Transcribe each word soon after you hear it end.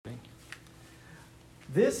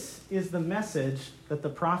This is the message that the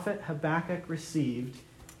prophet Habakkuk received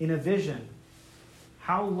in a vision.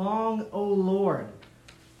 How long, O Lord,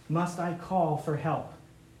 must I call for help?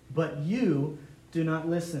 But you do not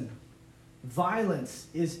listen. Violence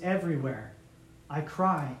is everywhere. I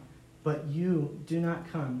cry, but you do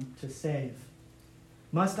not come to save.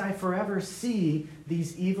 Must I forever see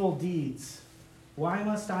these evil deeds? Why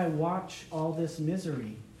must I watch all this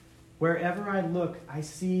misery? Wherever I look, I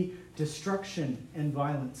see destruction and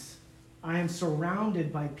violence. I am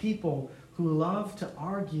surrounded by people who love to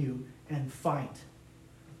argue and fight.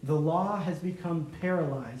 The law has become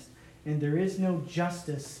paralyzed, and there is no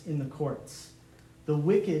justice in the courts. The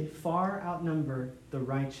wicked far outnumber the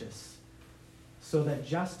righteous, so that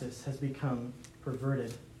justice has become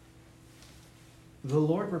perverted. The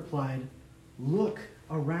Lord replied, "Look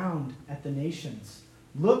around at the nations.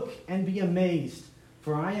 Look and be amazed,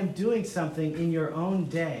 for I am doing something in your own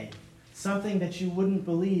day, something that you wouldn't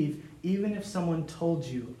believe even if someone told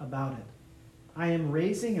you about it. I am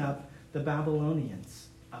raising up the Babylonians,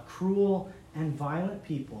 a cruel and violent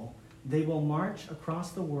people. They will march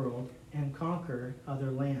across the world and conquer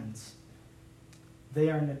other lands. They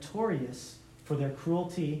are notorious for their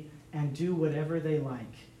cruelty and do whatever they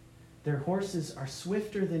like. Their horses are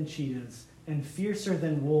swifter than cheetahs and fiercer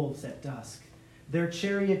than wolves at dusk. Their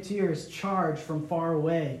charioteers charge from far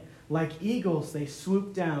away. Like eagles, they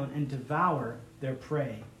swoop down and devour their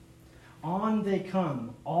prey. On they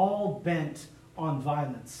come, all bent on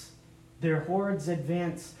violence. Their hordes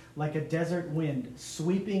advance like a desert wind,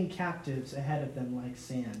 sweeping captives ahead of them like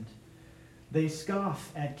sand. They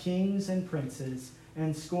scoff at kings and princes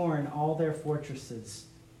and scorn all their fortresses.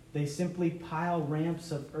 They simply pile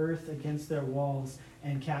ramps of earth against their walls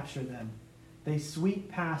and capture them. They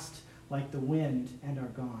sweep past like the wind and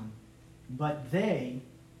are gone. But they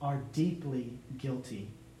are deeply guilty,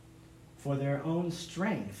 for their own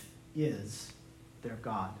strength is their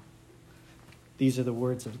God." These are the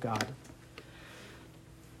words of God.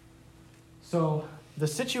 So the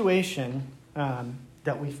situation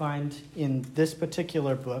that we find in this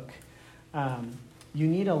particular book, you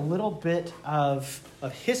need a little bit of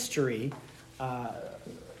history,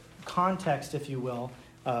 context, if you will,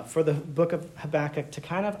 for the book of Habakkuk to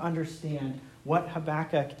kind of understand what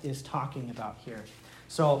Habakkuk is talking about here.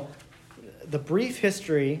 So the brief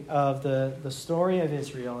history of the story of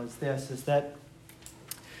Israel is this, is that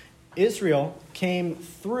Israel came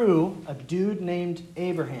through a dude named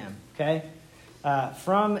Abraham, okay?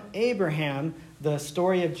 From Abraham, the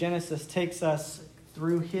story of Genesis takes us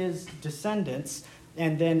through his descendants,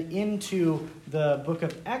 and then into the book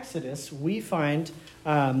of Exodus, we find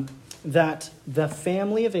that the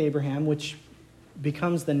family of Abraham, which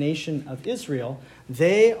becomes the nation of Israel,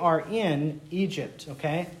 they are in Egypt,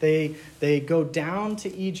 okay? They go down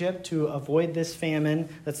to Egypt to avoid this famine.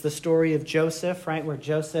 That's the story of Joseph, right, where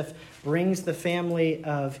Joseph brings the family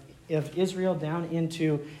of Israel down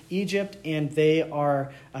into Egypt, and they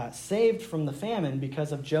are saved from the famine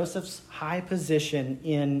because of Joseph's high position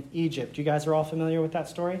in Egypt. You guys are all familiar with that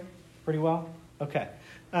story pretty well? Okay.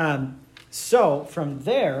 So from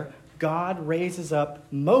there, God raises up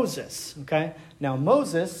Moses, okay? Now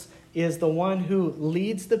Moses is the one who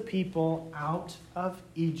leads the people out of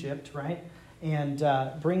Egypt, right? And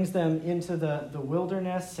brings them into the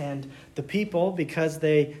wilderness, and the people, because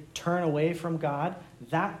they turn away from God,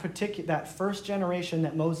 that first generation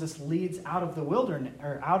that Moses leads out of the wilderness,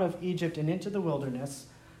 or out of Egypt and into the wilderness,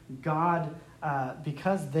 God,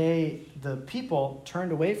 because the people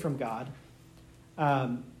turned away from God,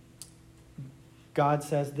 God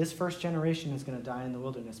says this first generation is going to die in the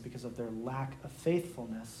wilderness because of their lack of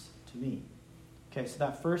faithfulness to me. Okay, so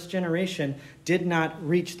that first generation did not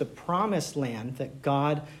reach the promised land that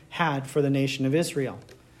God had for the nation of Israel.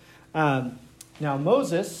 Now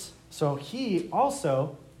Moses, so he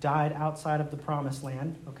also died outside of the promised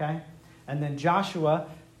land, okay? And then Joshua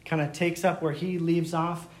kind of takes up where he leaves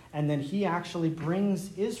off, and then he actually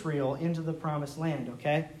brings Israel into the promised land,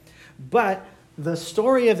 okay? But the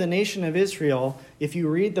story of the nation of Israel, if you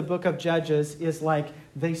read the book of Judges, is like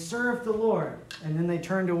they served the Lord, and then they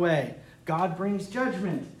turned away. God brings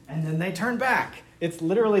judgment, and then they turn back. It's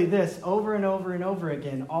literally this over and over and over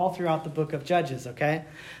again, all throughout the book of Judges, okay?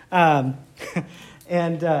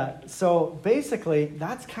 So basically,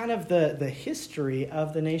 that's kind of the history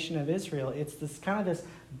of the nation of Israel. It's this kind of this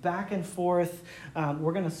back and forth.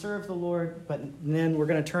 We're going to serve the Lord, but then we're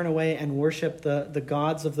going to turn away and worship the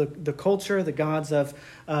gods of the culture, the gods of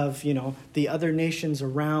the other nations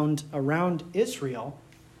around Israel.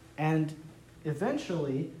 And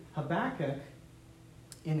eventually, Habakkuk,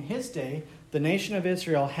 in his day, the nation of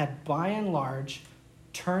Israel had by and large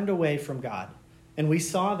turned away from God. And we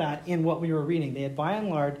saw that in what we were reading. They had by and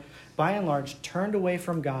large turned away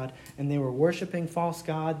from God, and they were worshiping false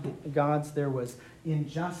gods. There was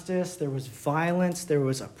injustice, there was violence, there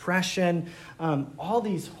was oppression. All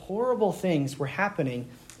these horrible things were happening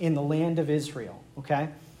in the land of Israel, okay?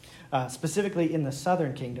 Specifically in the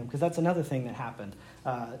southern kingdom, because that's another thing that happened.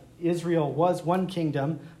 Israel was one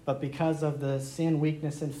kingdom, but because of the sin,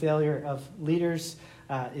 weakness, and failure of leaders,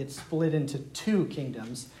 it split into two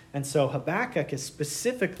kingdoms. And so Habakkuk is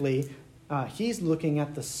specifically, he's looking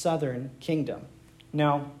at the southern kingdom.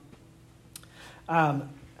 Now,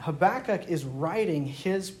 Habakkuk is writing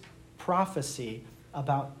his prophecy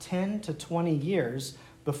about 10 to 20 years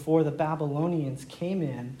before the Babylonians came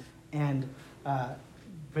in and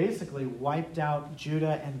basically wiped out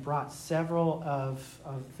Judah and brought several of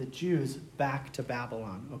the Jews back to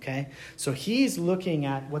Babylon, okay? So he's looking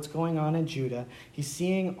at what's going on in Judah. He's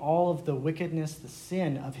seeing all of the wickedness, the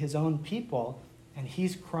sin of his own people, and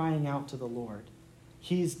he's crying out to the Lord.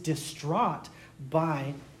 He's distraught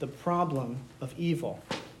by the problem of evil.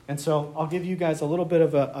 And so I'll give you guys a little bit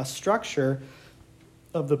of a structure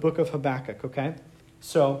of the book of Habakkuk, okay?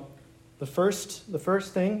 So the first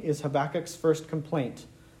thing is Habakkuk's first complaint.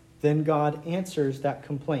 Then God answers that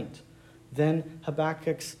complaint. Then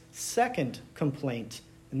Habakkuk's second complaint,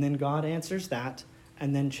 and then God answers that.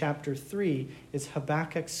 And then chapter 3 is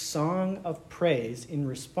Habakkuk's song of praise in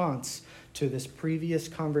response to this previous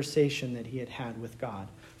conversation that he had had with God.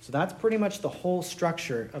 So that's pretty much the whole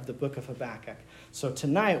structure of the book of Habakkuk. So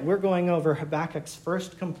tonight we're going over Habakkuk's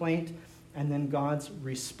first complaint and then God's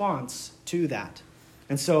response to that.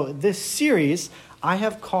 And so this series I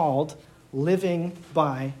have called Living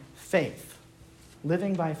by Faith.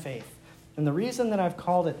 Living by faith. And the reason that I've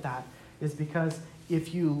called it that is because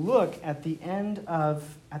if you look at the end of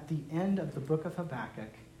the book of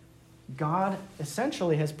Habakkuk, God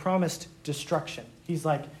essentially has promised destruction. He's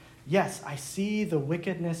like, yes, I see the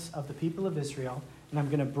wickedness of the people of Israel, and I'm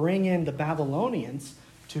going to bring in the Babylonians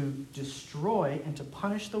to destroy and to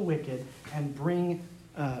punish the wicked and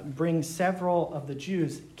bring several of the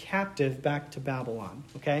Jews captive back to Babylon.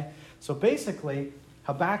 Okay? So basically,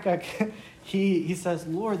 Habakkuk, he says,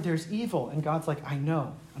 Lord, there's evil. And God's like, I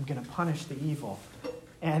know, I'm going to punish the evil.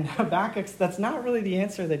 And Habakkuk's, that's not really the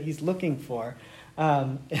answer that he's looking for.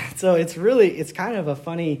 So it's kind of a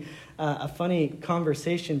funny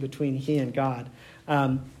conversation between he and God.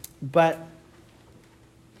 But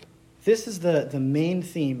this is the main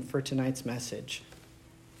theme for tonight's message.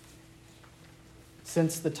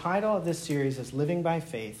 Since the title of this series is Living by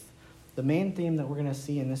Faith, the main theme that we're going to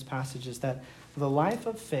see in this passage is that the life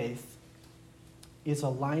of faith is a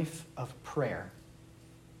life of prayer.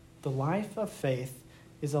 The life of faith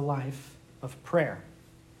is a life of prayer.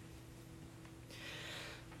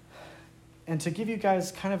 And to give you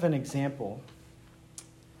guys kind of an example,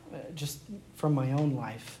 just from my own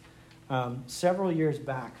life, several years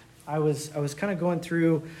back, I was kind of going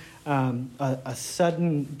through a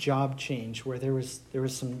sudden job change where there was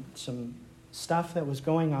some stuff that was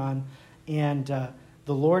going on, and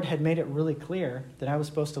the Lord had made it really clear that I was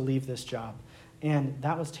supposed to leave this job, and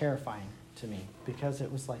that was terrifying to me because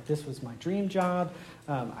it was like this was my dream job.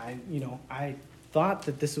 I thought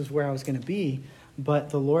that this was where I was going to be, but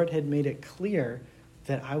the Lord had made it clear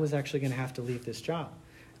that I was actually going to have to leave this job,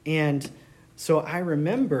 and so I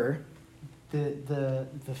remember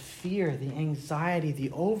the fear, the anxiety, the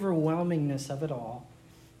overwhelmingness of it all.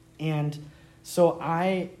 And so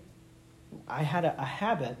I had a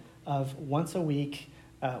habit of once a week,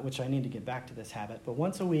 which I need to get back to this habit, but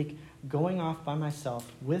once a week going off by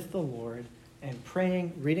myself with the Lord and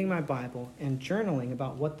praying, reading my Bible, and journaling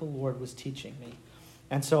about what the Lord was teaching me.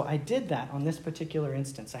 And so I did that on this particular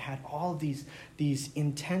instance. I had all these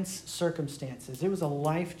intense circumstances. It was a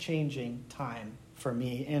life-changing time for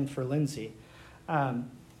me and for Lindsay. And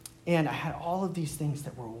I had all of these things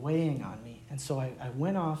that were weighing on me. And so I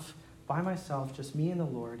went off by myself, just me and the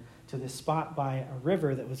Lord, to this spot by a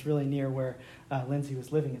river that was really near where Lindsay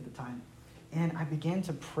was living at the time. And I began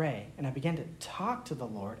to pray, and I began to talk to the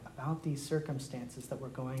Lord about these circumstances that were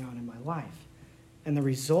going on in my life. And the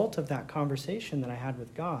result of that conversation that I had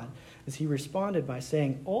with God is he responded by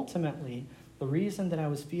saying, ultimately, the reason that I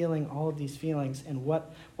was feeling all of these feelings and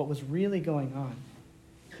what was really going on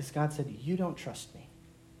is God said, you don't trust me.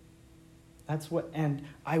 And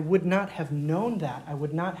I would not have known that. I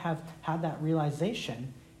would not have had that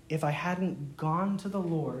realization if I hadn't gone to the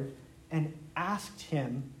Lord and asked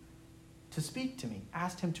him to speak to me,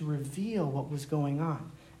 asked him to reveal what was going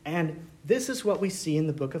on. And this is what we see in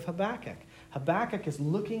the book of Habakkuk. Habakkuk is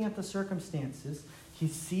looking at the circumstances. He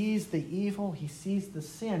sees the evil, he sees the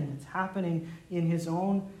sin that's happening in his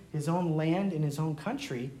own land, in his own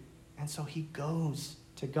country, and so he goes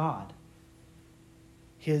to God.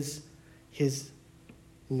 His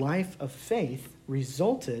life of faith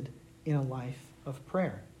resulted in a life of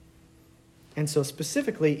prayer. And so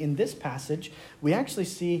specifically in this passage, we actually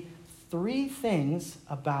see 3 things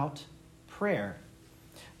about prayer.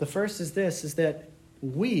 The first is this, is that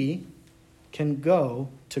we can go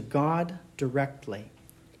to God directly.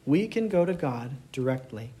 We can go to God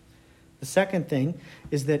directly. The second thing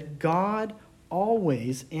is that God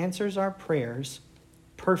always answers our prayers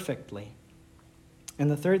perfectly. And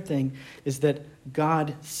the third thing is that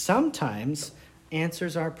God sometimes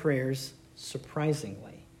answers our prayers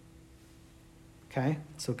surprisingly. Okay?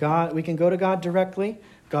 So we can go to God directly.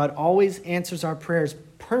 God always answers our prayers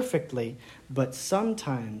perfectly, but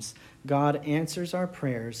sometimes God answers our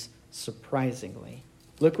prayers surprisingly.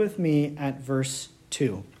 Look with me at verse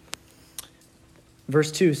 2.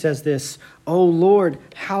 Verse 2 says this, "O Lord,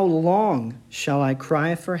 how long shall I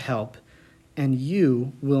cry for help, and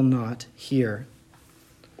you will not hear?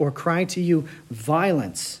 Or cry to you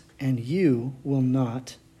violence, and you will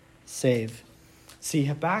not save?" See,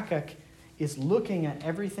 Habakkuk is looking at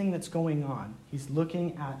everything that's going on. He's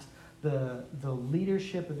looking at the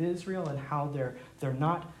leadership of Israel and how they're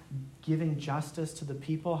not giving justice to the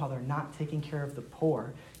people, how they're not taking care of the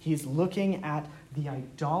poor. He's looking at the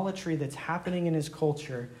idolatry that's happening in his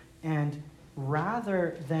culture, and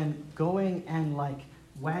rather than going and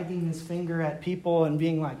wagging his finger at people and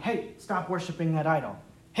being like, "Hey, stop worshiping that idol.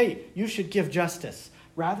 Hey, you should give justice."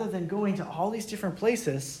 Rather than going to all these different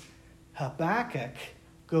places, Habakkuk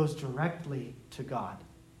goes directly to God.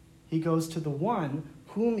 He goes to the one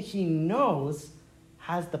whom he knows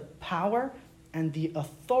has the power and the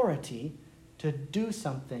authority to do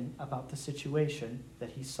something about the situation that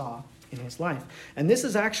he saw in his life. And this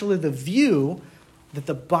is actually the view that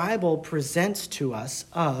the Bible presents to us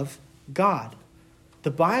of God.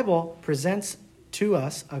 The Bible presents to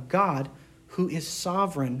us a God who is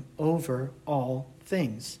sovereign over all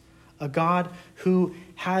things. A God who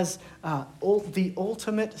has the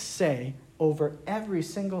ultimate say over every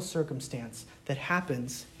single circumstance that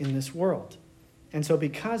happens in this world. And so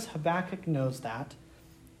because Habakkuk knows that,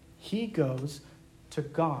 he goes to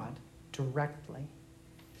God directly.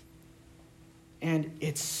 And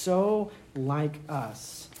it's so like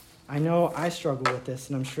us. I know I struggle with this,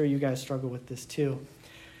 and I'm sure you guys struggle with this too.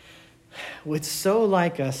 It's so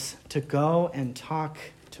like us to go and talk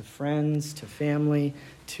to friends, to family,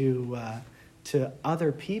 to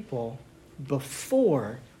other people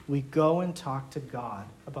before we go and talk to God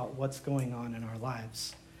about what's going on in our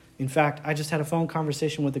lives. In fact, I just had a phone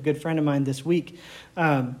conversation with a good friend of mine this week.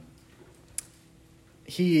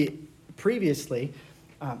 He previously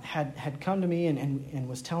had come to me and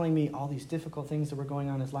was telling me all these difficult things that were going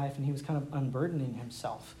on in his life, and he was kind of unburdening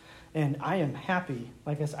himself. And I am happy,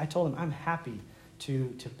 like I told him, I'm happy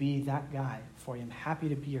to be that guy for you. I'm happy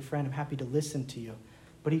to be your friend. I'm happy to listen to you.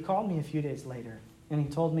 But he called me a few days later, and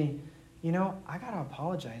he told me, I got to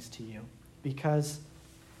apologize to you because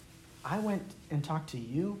I went and talked to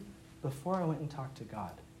you before I went and talked to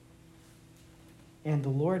God. And the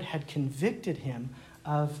Lord had convicted him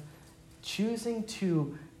of choosing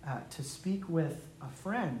to speak with a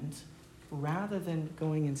friend rather than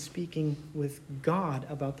going and speaking with God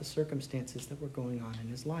about the circumstances that were going on in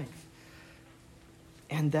his life.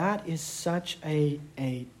 And that is such a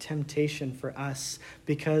temptation for us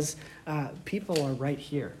because people are right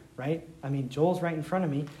here, right? I mean, Joel's right in front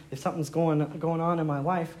of me. If something's going on in my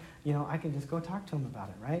life, I can just go talk to him about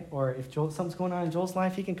it, right? Or if something's going on in Joel's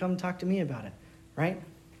life, he can come talk to me about it, right?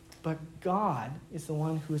 But God is the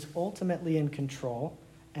one who's ultimately in control.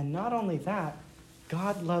 And not only that,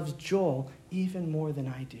 God loves Joel even more than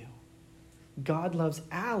I do. God loves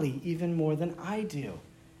Allie even more than I do.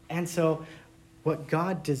 And so what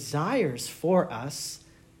God desires for us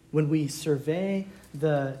when we survey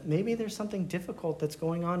maybe there's something difficult that's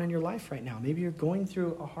going on in your life right now. Maybe you're going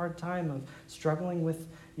through a hard time of struggling with,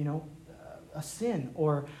 a sin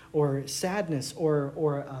or sadness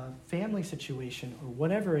or a family situation or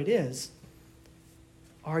whatever it is.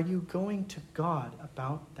 Are you going to God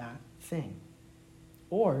about that thing?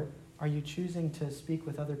 Or are you choosing to speak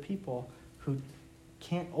with other people who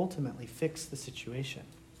can't ultimately fix the situation?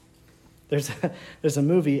 There's a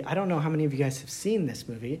movie, I don't know how many of you guys have seen this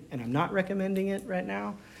movie, and I'm not recommending it right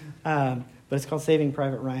now, but it's called Saving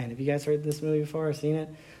Private Ryan. Have you guys heard this movie before or seen it?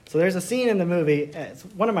 So there's a scene in the movie, it's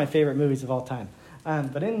one of my favorite movies of all time,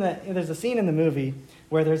 but there's a scene in the movie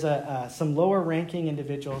where there's some lower-ranking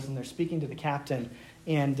individuals, and they're speaking to the captain,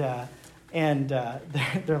 and And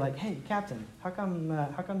they're like, hey, Captain, how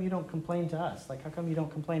come you don't complain to us? Like, how come you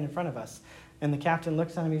don't complain in front of us? And the captain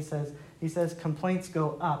looks at him, he says, complaints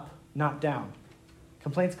go up, not down.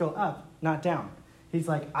 Complaints go up, not down. He's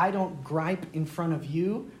like, I don't gripe in front of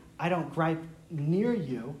you. I don't gripe near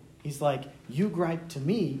you. He's like, you gripe to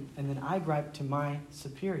me, and then I gripe to my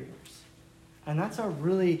superiors. And that's a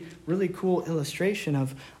really, really cool illustration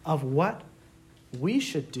of what we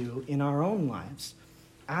should do in our own lives.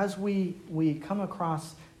 As we come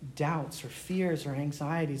across doubts or fears or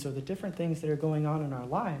anxieties or the different things that are going on in our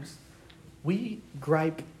lives, we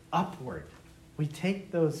gripe upward. We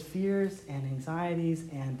take those fears and anxieties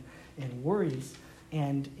and worries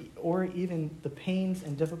or even the pains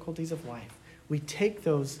and difficulties of life. We take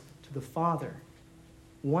those to the Father.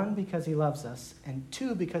 One, because he loves us, and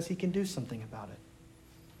two, because he can do something about it.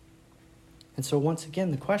 And so once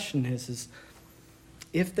again, the question is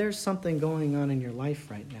if there's something going on in your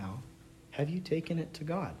life right now, have you taken it to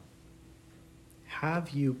God?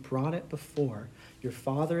 Have you brought it before your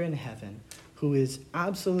Father in heaven, who is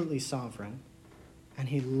absolutely sovereign, and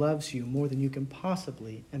he loves you more than you can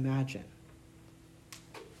possibly imagine?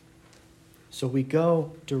 So we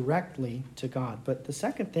go directly to God. But the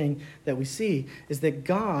second thing that we see is that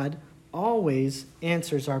God always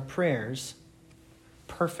answers our prayers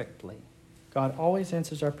perfectly. God always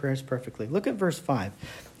answers our prayers perfectly. Look at verse 5.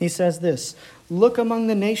 He says this, look among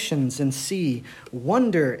the nations and see,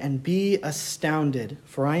 wonder and be astounded,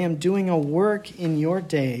 for I am doing a work in your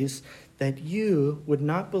days that you would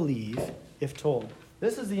not believe if told.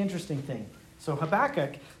 This is the interesting thing. So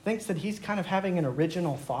Habakkuk thinks that he's kind of having an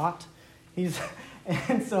original thought.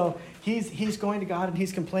 And so he's going to God and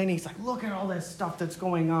he's complaining. He's like, look at all this stuff that's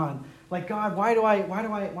going on. Like, God, why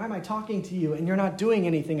am I talking to you and you're not doing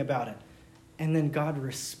anything about it? And then God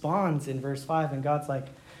responds in verse 5, and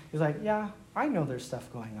he's like, yeah, I know there's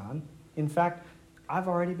stuff going on. In fact, I've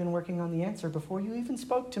already been working on the answer before you even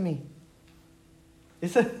spoke to me.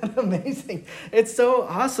 Isn't that amazing? It's so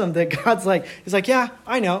awesome that he's like, yeah,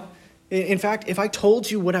 I know. In fact, if I told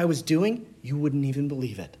you what I was doing, you wouldn't even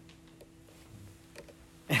believe it.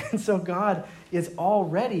 And so God is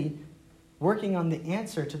already working on the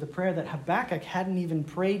answer to the prayer that Habakkuk hadn't even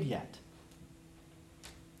prayed yet.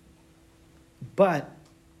 But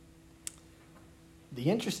the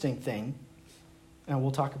interesting thing, and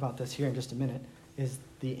we'll talk about this here in just a minute, is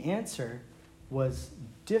the answer was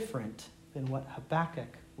different than what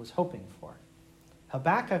Habakkuk was hoping for.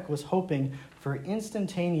 Habakkuk was hoping for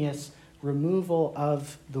instantaneous removal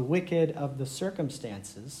of the wicked, of the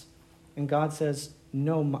circumstances. And God says,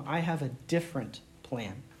 no, I have a different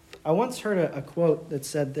plan. I once heard a quote that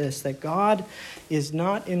said this, that God is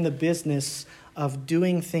not in the business of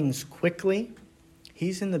doing things quickly.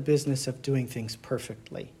 He's in the business of doing things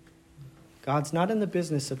perfectly. God's not in the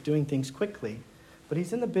business of doing things quickly, but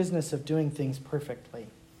he's in the business of doing things perfectly.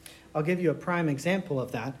 I'll give you a prime example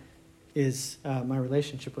of that is my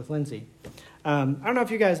relationship with Lindsay. I don't know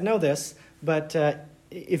if you guys know this, but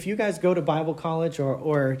if you guys go to Bible college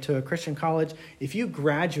or to a Christian college, if you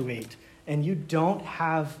graduate and you don't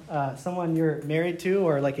have someone you're married to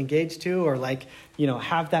or like engaged to or like,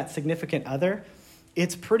 have that significant other,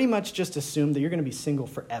 it's pretty much just assumed that you're going to be single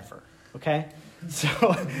forever, okay? So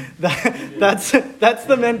that's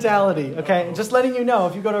the mentality, okay? Just letting you know,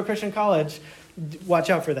 if you go to a Christian college, watch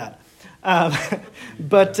out for that.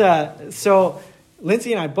 So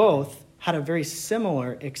Lindsay and I both had a very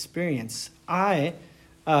similar experience. I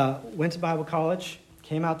went to Bible college,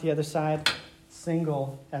 came out the other side,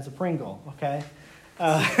 single as a Pringle, okay?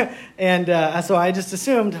 So I just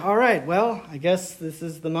assumed, all right, well, I guess this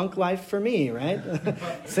is the monk life for me, right?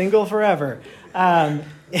 Single forever. But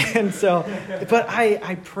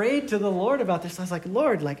I prayed to the Lord about this. I was like,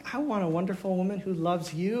 Lord, I want a wonderful woman who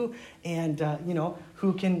loves you and,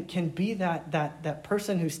 who can be that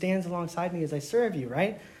person who stands alongside me as I serve you,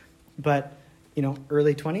 right? But,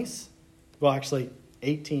 early 20s, well, actually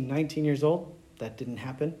 18, 19 years old, that didn't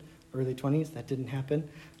happen. Early 20s, that didn't happen.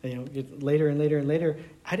 Later and later and later.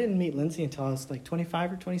 I didn't meet Lindsay until I was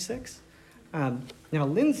 25 or 26. Now,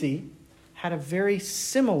 Lindsay had a very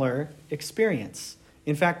similar experience.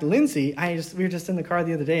 In fact, Lindsay, we were just in the car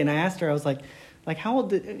the other day, and I asked her, I was like, how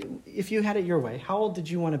old if you had it your way, how old did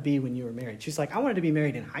you want to be when you were married? She's like, I wanted to be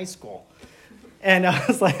married in high school. And I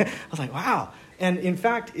was like, wow. And in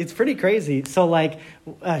fact, it's pretty crazy. So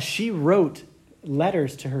she wrote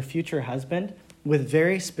letters to her future husband with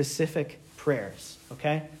very specific prayers,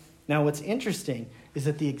 okay? Now, what's interesting is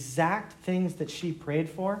that the exact things that she prayed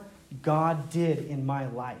for, God did in my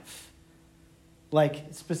life.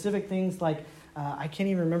 Specific things I can't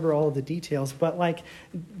even remember all of the details, but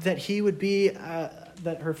that he would be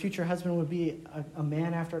that her future husband would be a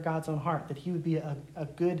man after God's own heart, that he would be a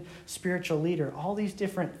good spiritual leader, all these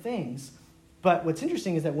different things. But what's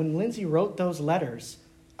interesting is that when Lindsay wrote those letters,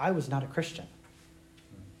 I was not a Christian.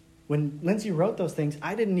 When Lindsay wrote those things,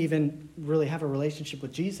 I didn't even really have a relationship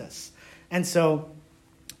with Jesus. And so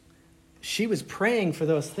she was praying for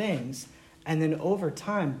those things, and then over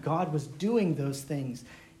time, God was doing those things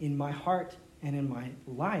in my heart and in my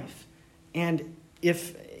life. And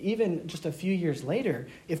if even just a few years later,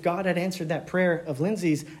 if God had answered that prayer of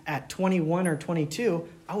Lindsay's at 21 or 22,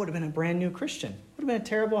 I would have been a brand new Christian. Would have been a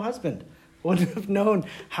terrible husband. Wouldn't have known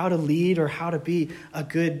how to lead or how to be a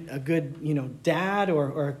good dad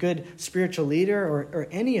or a good spiritual leader or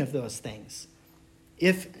any of those things.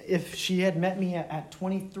 If she had met me at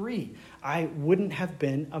 23, I wouldn't have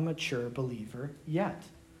been a mature believer yet.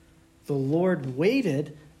 The Lord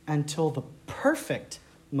waited until the perfect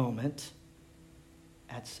moment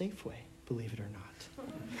at Safeway, believe it or not.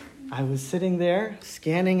 I was sitting there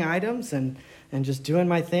scanning items and just doing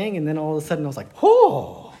my thing, and then all of a sudden I was like,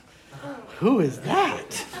 "Oh, who is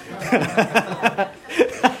that?"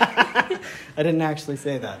 I didn't actually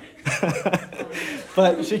say that.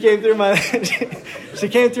 But she came through my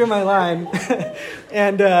line,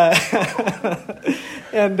 and I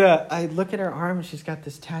look at her arm, and she's got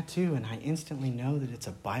this tattoo, and I instantly know that it's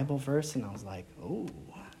a Bible verse, and I was like, "Oh,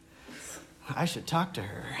 I should talk to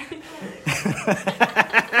her."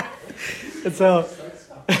 And so,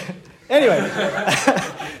 anyway,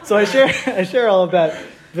 so I share all of that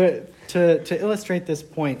to illustrate this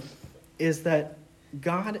point is that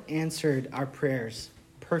God answered our prayers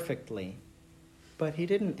perfectly. But he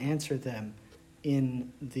didn't answer them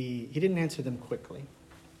quickly.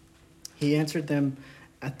 He answered them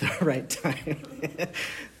at the right time.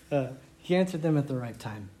 He answered them at the right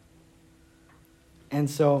time. And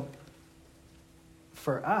so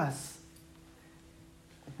for us,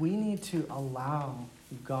 we need to allow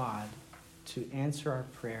God to answer our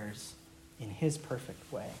prayers in his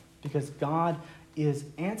perfect way. Because God is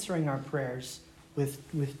answering our prayers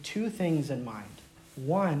with two things in mind.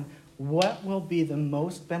 One, what will be the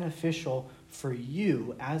most beneficial for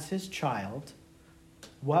you as his child?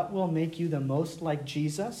 What will make you the most like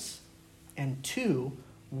Jesus? And two,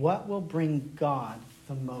 what will bring God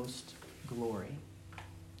the most glory?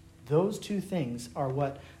 Those two things are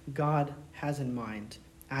what God has in mind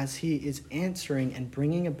as he is answering and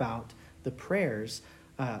bringing about the prayers,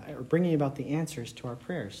 or bringing about the answers to our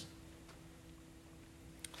prayers.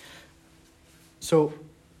 So,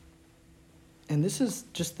 and this is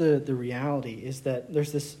just the reality, is that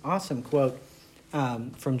there's this awesome quote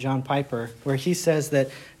from John Piper where he says that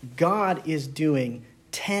God is doing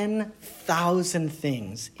 10,000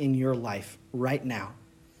 things in your life right now.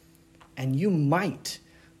 And you might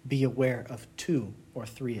be aware of 2 or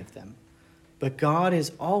 3 of them. But God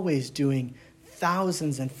is always doing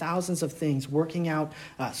thousands and thousands of things, working out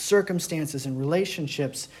circumstances and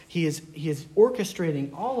relationships. He is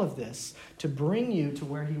orchestrating all of this to bring you to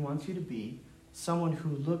where he wants you to be, someone who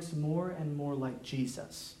looks more and more like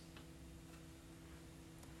Jesus.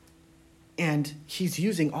 And he's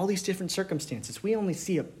using all these different circumstances. We only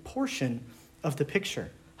see a portion of the picture.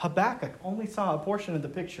 Habakkuk only saw a portion of the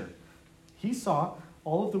picture. He saw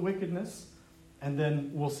all of the wickedness, and then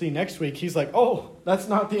we'll see next week, he's like, "Oh, that's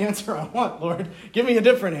not the answer I want, Lord. Give me a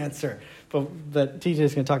different answer." But TJ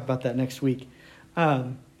is going to talk about that next week.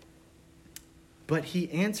 But he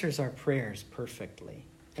answers our prayers perfectly.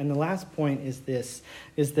 And the last point is this,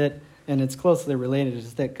 is that, and it's closely related,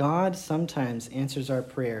 is that God sometimes answers our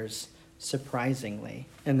prayers surprisingly.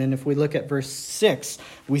 And then if we look at verse 6,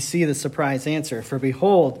 we see the surprise answer. "For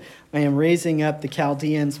behold, I am raising up the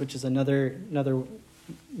Chaldeans," which is another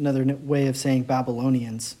way of saying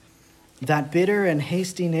Babylonians, "that bitter and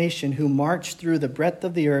hasty nation who march through the breadth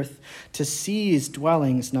of the earth to seize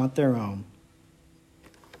dwellings not their own."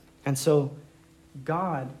 And so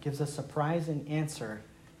God gives a surprising answer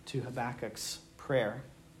to Habakkuk's prayer.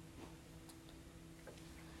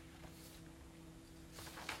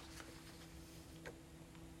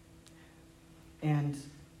 And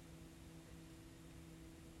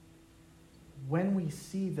when we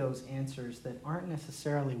see those answers that aren't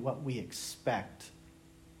necessarily what we expect,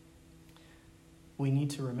 we need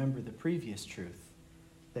to remember the previous truth,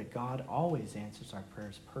 that God always answers our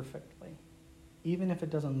prayers perfectly, even if it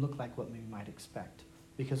doesn't look like what we might expect,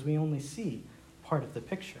 because we only see part of the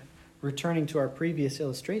picture. Returning to our previous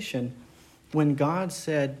illustration, when God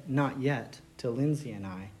said "not yet" to Lindsay and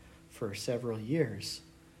I for several years,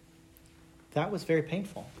 that was very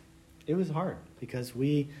painful. It was hard because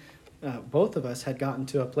both of us had gotten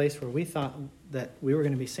to a place where we thought that we were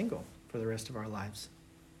going to be single for the rest of our lives.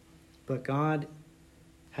 But God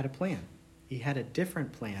had a plan. He had a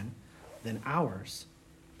different plan than ours,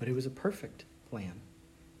 but it was a perfect plan.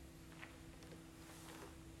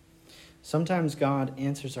 Sometimes God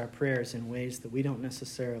answers our prayers in ways that we don't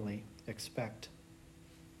necessarily expect.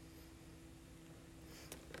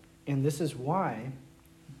 And this is why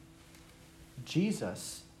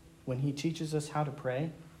Jesus, when he teaches us how to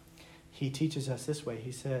pray, he teaches us this way.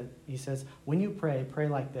 He says, when you pray, pray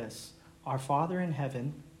like this. Our Father in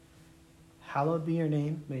heaven, hallowed be your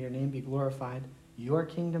name. May your name be glorified. Your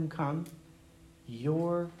kingdom come.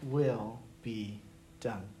 Your will be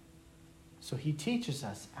done. So he teaches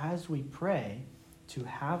us as we pray to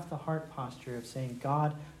have the heart posture of saying,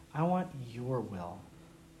 God, I want your will,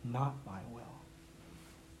 not my will.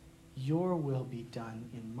 Your will be done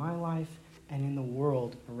in my life and in the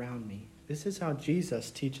world around me. This is how Jesus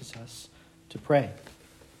teaches us to pray.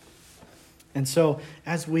 And so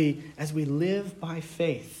as we live by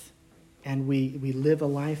faith and we live a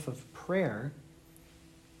life of prayer,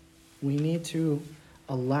 we need to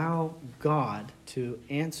allow God to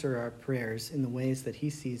answer our prayers in the ways that he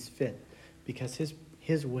sees fit, because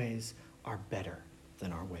his ways are better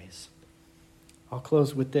than our ways. I'll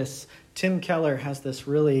close with this. Tim Keller has this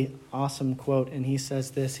really awesome quote, and he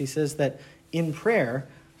says this. He says that in prayer,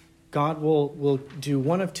 God will do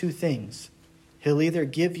one of two things. He'll either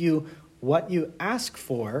give you what you ask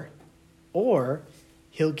for, or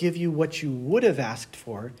he'll give you what you would have asked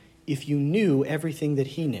for if you knew everything that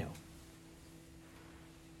he knew.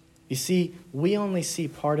 You see, we only see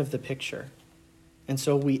part of the picture. And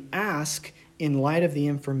so we ask in light of the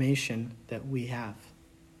information that we have.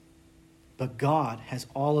 But God has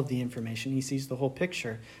all of the information. He sees the whole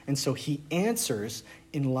picture. And so he answers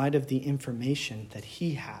in light of the information that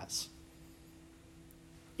he has,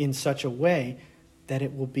 in such a way that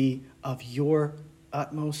it will be of your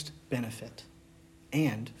utmost benefit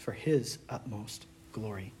and for his utmost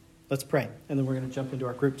glory. Let's pray, and then we're going to jump into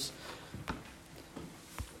our groups.